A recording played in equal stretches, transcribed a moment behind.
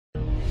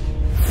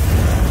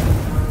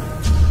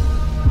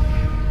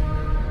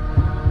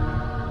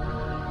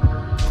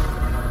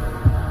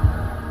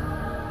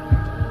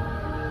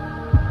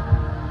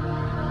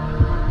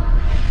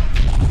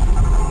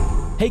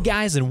Hey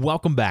guys, and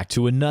welcome back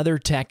to another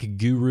Tech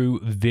Guru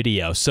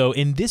video. So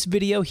in this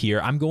video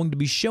here, I'm going to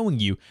be showing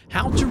you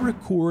how to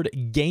record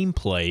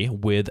gameplay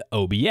with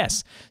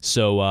OBS.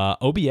 So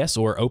OBS,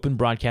 or Open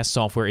Broadcast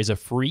Software, is a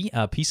free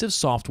piece of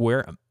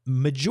software. The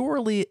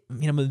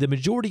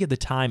majority of the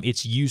time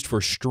it's used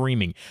for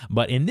streaming,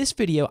 but in this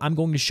video I'm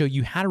going to show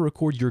you how to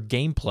record your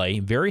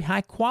gameplay very high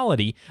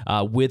quality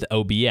with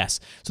OBS.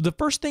 So the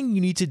first thing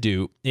you need to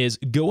do is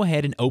go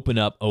ahead and open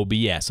up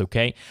OBS,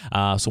 okay?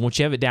 So once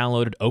you have it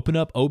downloaded, open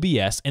up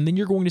OBS, and then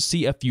you're going to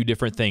see a few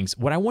different things.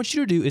 What I want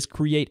you to do is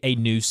create a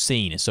new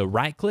scene. So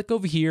right click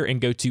over here and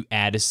go to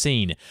add a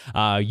scene.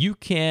 You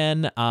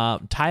can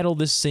title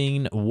this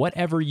scene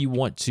whatever you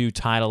want to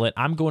title it.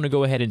 I'm going to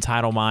go ahead and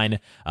title mine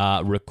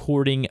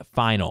recording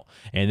final,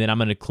 and then I'm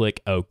going to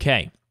click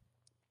OK.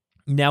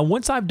 Now,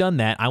 once I've done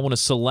that, I want to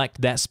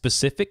select that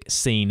specific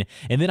scene,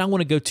 and then I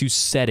want to go to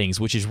settings,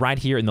 which is right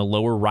here in the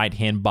lower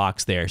right-hand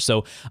box there.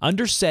 So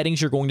under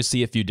settings, you're going to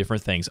see a few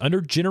different things. Under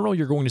general,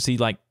 you're going to see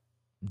like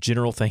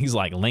general things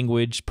like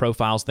language,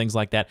 profiles, things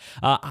like that.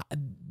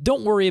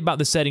 Don't worry about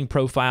the setting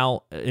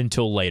profile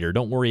until later.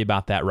 Don't worry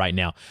about that right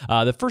now.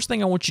 The first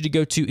thing I want you to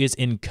go to is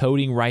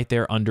encoding right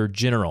there under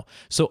general.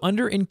 So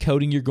under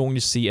encoding, you're going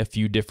to see a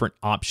few different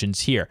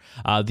options here.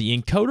 The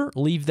encoder,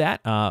 leave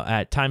that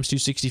at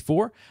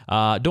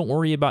 ×264. Don't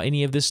worry about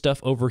any of this stuff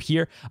over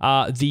here.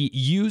 The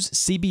use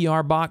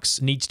CBR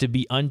box needs to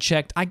be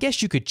unchecked. I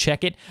guess you could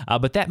check it,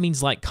 but that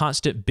means like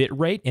constant bit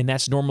rate, and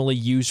that's normally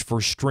used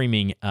for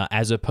streaming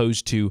as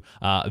opposed to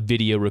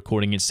video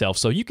recording itself.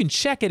 So you can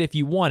check it if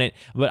you want it,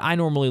 but I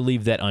normally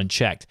leave that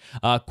unchecked.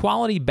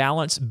 Quality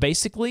balance,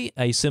 basically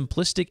a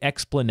simplistic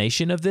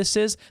explanation of this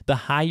is the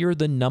higher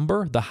the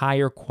number, the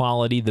higher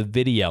quality the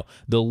video.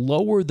 The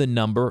lower the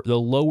number, the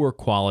lower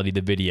quality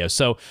the video.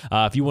 So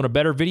if you want a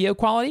better video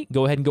quality,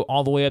 go ahead and go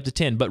all the way up to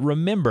 10. But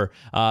remember,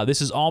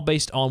 this is all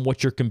based on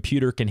what your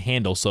computer can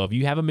handle. So if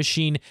you have a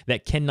machine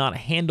that cannot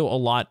handle a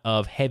lot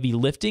of heavy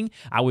lifting,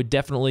 I would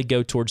definitely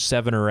go towards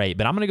 7 or 8.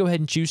 But I'm going to go ahead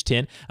and choose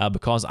 10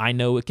 because I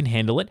know it can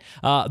handle it.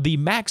 The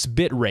max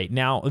bit rate.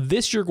 Now,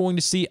 this you're going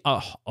to see a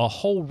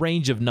whole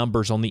range of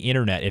numbers on the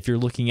internet if you're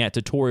looking at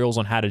tutorials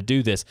on how to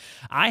do this.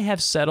 I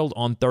have settled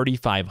on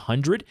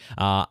 3500.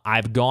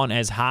 I've gone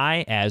as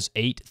high as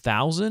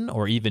 8,000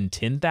 or even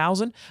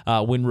 10,000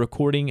 when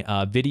recording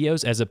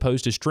videos as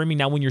opposed to streaming.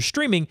 Now, when you're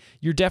streaming,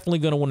 you're definitely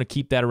going to want to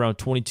keep that around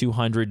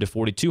 2200 to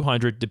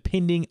 4200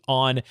 depending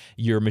on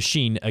your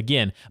machine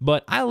again.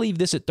 But I leave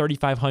this at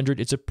 3500.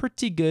 It's a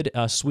pretty good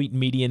sweet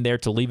median there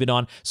to leave it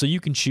on, so you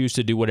can choose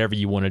to do whatever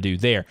you want to do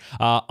there.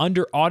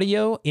 Under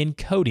audio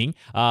encoding,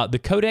 the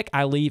codec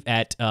I leave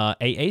at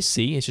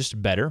AAC. It's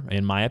just better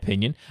in my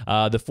opinion.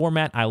 The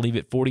format I leave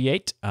at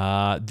 48.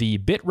 The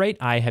bit rate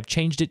I have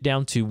changed it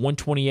down to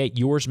 128.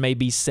 Yours may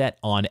be set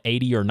on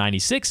 80 or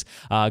 96.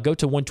 Go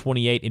to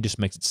 128. It just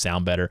makes it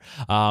sound better.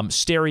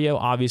 Stereo,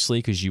 obviously,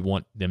 because you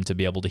want them to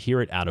be able to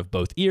hear it out of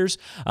both ears.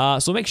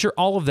 So make sure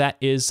all of that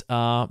is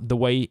the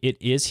way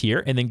it is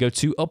here, and then go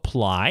to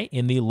apply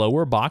in the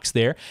lower box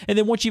there. And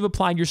then once you've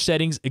applied your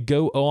settings,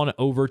 go on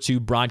over to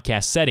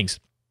broadcast settings.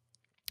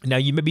 Now,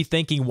 you may be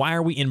thinking, why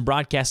are we in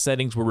broadcast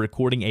settings? We're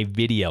recording a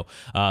video.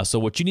 So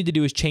what you need to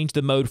do is change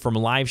the mode from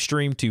live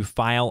stream to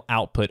file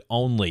output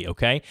only,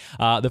 okay?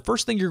 The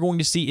first thing you're going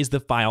to see is the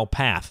file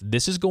path.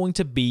 This is going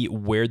to be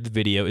where the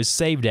video is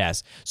saved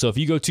as. So if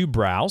you go to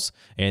Browse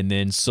and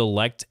then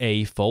select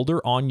a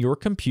folder on your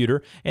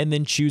computer and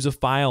then choose a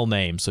file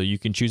name. So you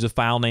can choose a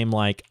file name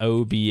like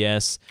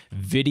OBS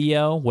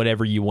video,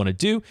 whatever you want to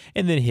do,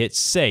 and then hit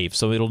save.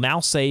 So it'll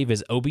now save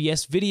as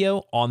OBS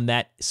video on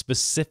that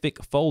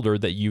specific folder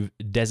that you've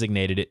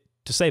designated it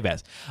to save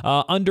as.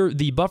 Under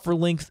the buffer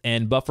length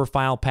and buffer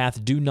file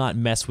path, do not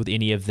mess with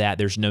any of that.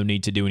 There's no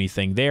need to do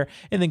anything there.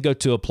 And then go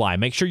to apply.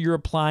 Make sure you're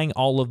applying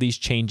all of these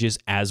changes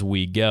as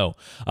we go.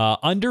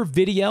 Under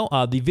video,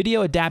 the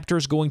video adapter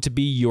is going to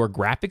be your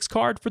graphics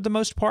card for the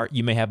most part.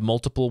 You may have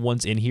multiple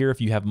ones in here if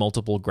you have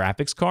multiple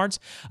graphics cards.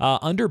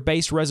 Under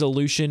base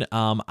resolution,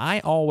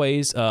 I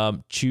always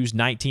choose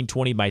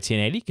 1920 by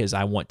 1080 because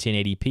I want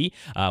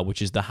 1080p,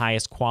 which is the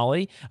highest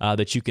quality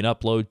that you can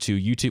upload to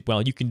YouTube.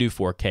 Well, you can do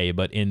 4K,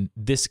 but in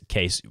this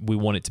case, we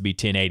want it to be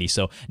 1080.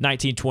 So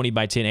 1920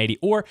 by 1080,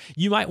 or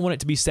you might want it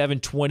to be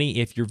 720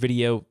 if your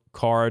video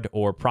card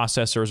or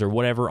processors or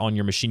whatever on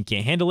your machine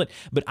can't handle it.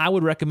 But I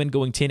would recommend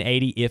going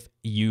 1080 if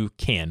you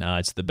can.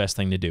 It's the best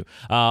thing to do.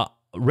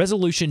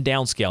 Resolution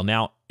downscale.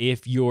 Now,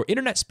 if your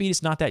internet speed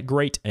is not that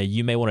great,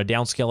 you may want to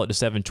downscale it to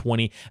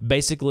 720.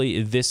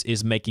 Basically, this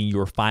is making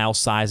your file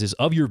sizes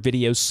of your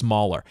videos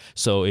smaller.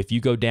 So if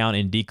you go down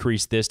and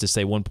decrease this to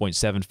say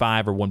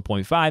 1.75 or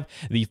 1.5,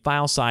 the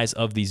file size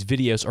of these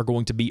videos are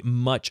going to be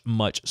much,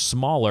 much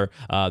smaller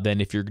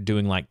than if you're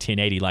doing like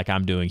 1080 like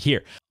I'm doing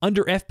here.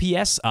 Under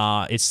FPS,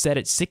 it's set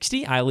at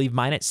 60. I leave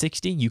mine at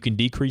 60. You can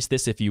decrease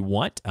this if you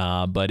want,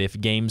 but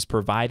if games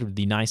provide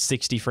the nice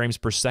 60 frames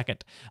per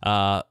second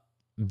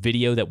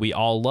video that we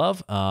all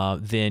love,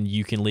 then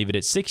you can leave it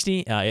at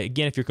 60.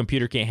 Again, if your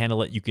computer can't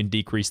handle it, you can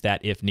decrease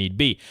that if need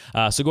be.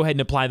 So go ahead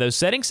and apply those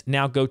settings.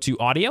 Now go to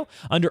audio.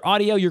 Under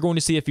audio, you're going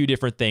to see a few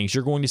different things.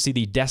 You're going to see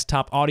the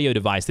desktop audio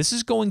device. This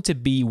is going to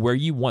be where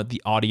you want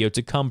the audio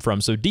to come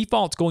from. So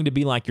default's going to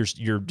be like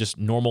your just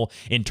normal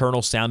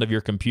internal sound of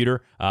your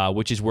computer,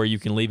 which is where you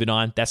can leave it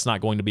on. That's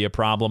not going to be a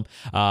problem.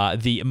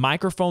 The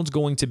microphone's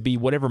going to be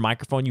whatever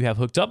microphone you have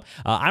hooked up.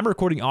 I'm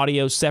recording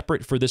audio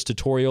separate for this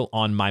tutorial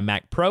on my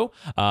Mac Pro,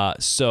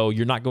 so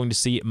you're not going to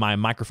see my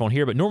microphone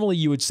here, but normally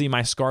you would see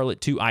my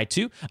Scarlett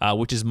 2i2,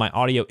 which is my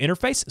audio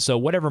interface. So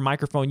whatever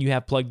microphone you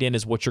have plugged in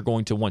is what you're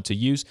going to want to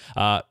use.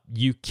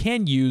 You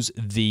can use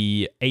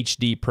the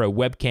HD Pro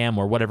webcam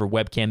or whatever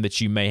webcam that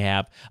you may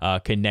have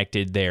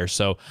connected there.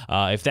 So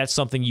if that's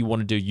something you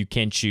want to do, you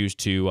can choose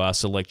to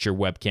select your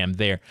webcam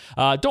there.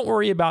 Don't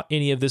worry about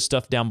any of this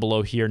stuff down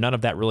below here. None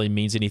of that really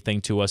means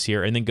anything to us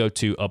here. And then go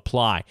to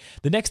apply.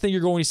 The next thing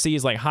you're going to see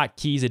is like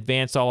hotkeys,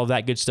 advanced, all of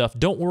that good stuff.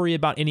 Don't worry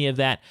about any of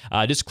that.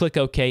 Just click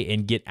OK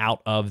and get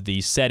out of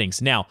the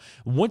settings. Now,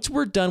 once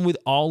we're done with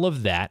all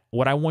of that,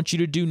 what I want you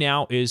to do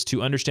now is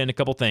to understand a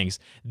couple things.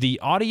 The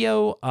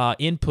audio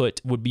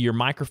input would be your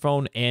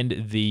microphone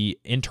and the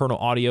internal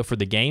audio for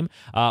the game.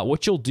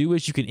 What you'll do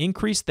is you can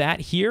increase that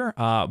here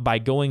by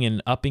going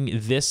and upping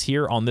this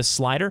here on this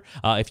slider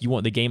if you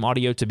want the game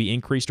audio to be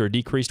increased or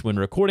decreased when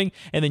recording,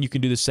 and then you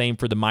can do the same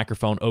for the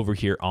microphone over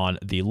here on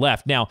the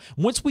left. Now,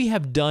 once we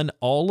have done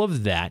all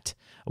of that,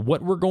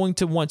 what we're going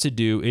to want to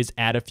do is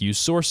add a few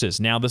sources.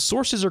 Now, the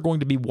sources are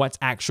going to be what's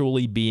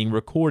actually being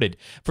recorded.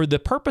 For the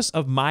purpose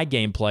of my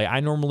gameplay,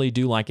 I normally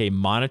do like a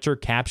monitor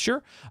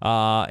capture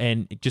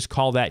and just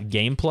call that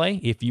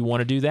gameplay if you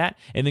want to do that,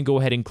 and then go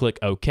ahead and click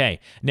OK.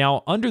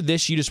 Now, under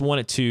this, you just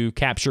want it to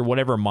capture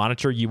whatever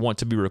monitor you want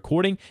to be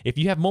recording. If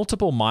you have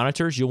multiple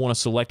monitors, you'll want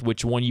to select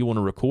which one you want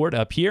to record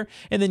up here,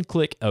 and then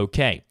click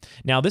OK.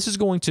 Now, this is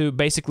going to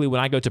basically, when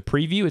I go to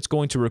preview, it's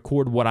going to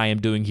record what I am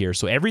doing here.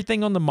 So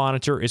everything on the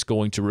monitor is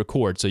going to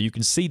record. So you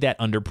can see that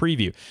under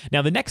preview.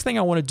 Now, the next thing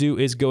I want to do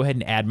is go ahead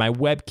and add my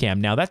webcam.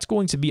 Now, that's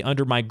going to be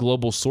under my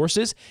global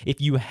sources. If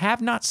you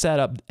have not set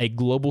up a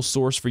global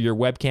source for your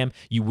webcam,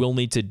 you will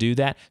need to do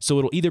that. So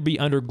it'll either be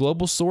under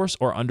global source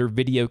or under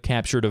video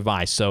capture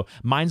device. So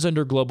mine's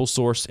under global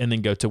source, and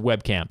then go to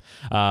webcam.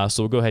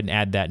 So we'll go ahead and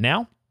add that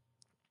now.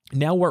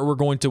 Now what we're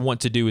going to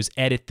want to do is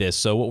edit this.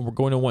 So what we're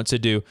going to want to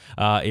do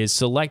is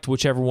select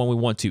whichever one we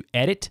want to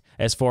edit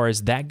as far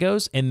as that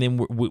goes, and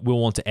then we'll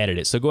want to edit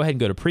it. So go ahead and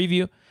go to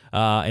preview.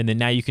 And then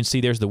now you can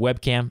see there's the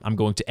webcam. I'm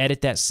going to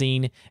edit that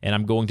scene, and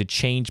I'm going to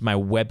change my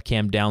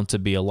webcam down to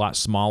be a lot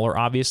smaller,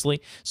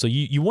 obviously. So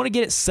you want to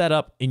get it set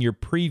up in your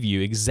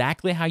preview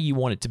exactly how you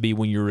want it to be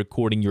when you're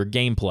recording your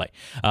gameplay.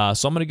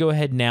 So I'm going to go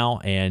ahead now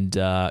and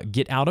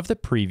get out of the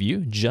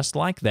preview just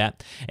like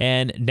that.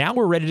 And now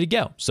we're ready to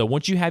go. So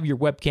once you have your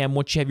webcam,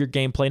 once you have your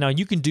gameplay, now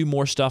you can do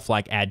more stuff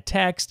like add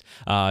text.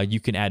 You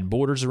can add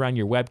borders around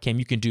your webcam.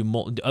 You can do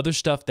other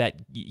stuff that,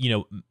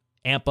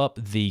 amp up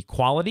the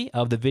quality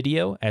of the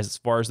video as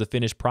far as the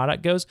finished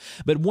product goes.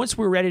 But once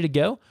we're ready to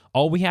go,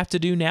 all we have to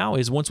do now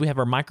is once we have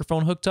our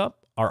microphone hooked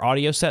up, our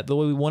audio set the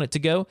way we want it to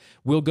go,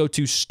 we'll go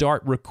to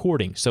start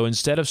recording. So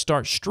instead of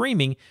start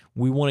streaming,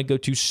 we want to go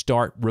to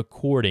start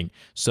recording.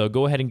 So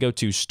go ahead and go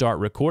to start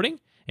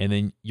recording. And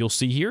then you'll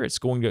see here, it's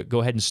going to go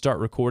ahead and start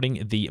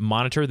recording the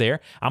monitor there.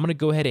 I'm going to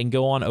go ahead and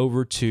go on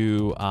over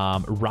to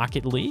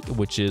Rocket League,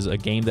 which is a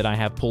game that I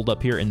have pulled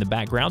up here in the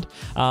background.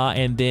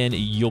 And then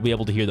you'll be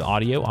able to hear the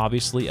audio,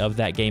 obviously, of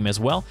that game as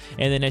well.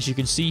 And then as you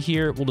can see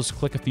here, we'll just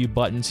click a few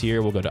buttons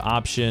here. We'll go to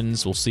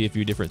options. We'll see a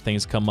few different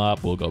things come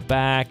up. We'll go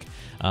back,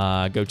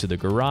 go to the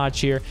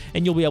garage here,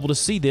 and you'll be able to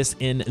see this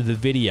in the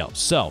video.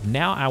 So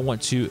now I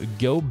want to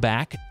go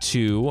back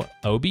to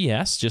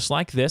OBS just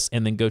like this,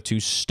 and then go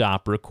to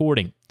stop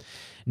recording.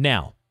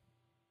 Now,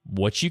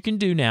 what you can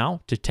do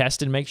now to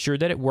test and make sure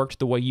that it worked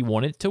the way you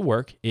want it to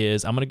work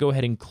is I'm going to go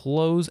ahead and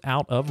close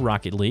out of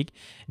Rocket League.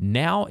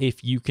 Now,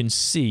 if you can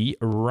see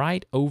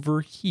right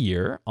over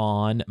here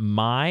on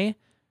my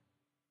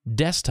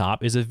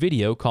desktop is a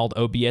video called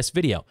OBS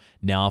video.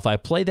 Now, if I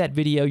play that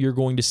video, you're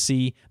going to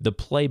see the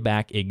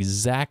playback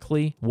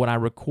exactly what I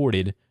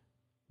recorded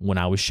when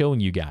I was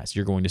showing you guys.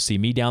 You're going to see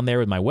me down there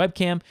with my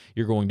webcam.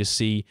 You're going to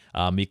see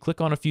me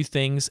click on a few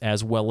things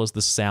as well as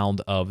the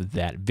sound of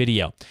that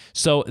video.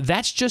 So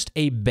that's just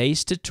a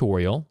base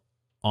tutorial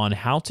on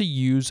how to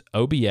use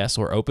OBS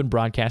or Open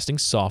Broadcaster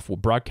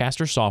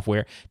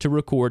software to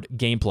record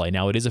gameplay.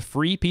 Now, it is a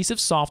free piece of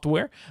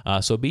software,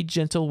 so be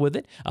gentle with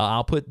it.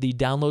 I'll put the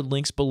download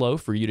links below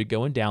for you to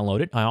go and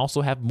download it. I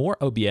also have more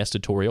OBS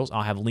tutorials.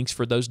 I'll have links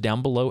for those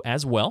down below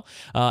as well.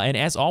 And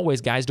as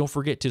always, guys, don't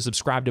forget to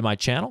subscribe to my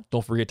channel.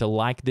 Don't forget to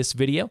like this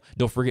video.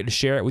 Don't forget to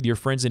share it with your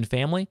friends and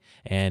family.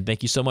 And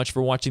thank you so much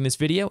for watching this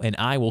video, and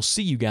I will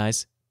see you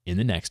guys in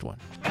the next one.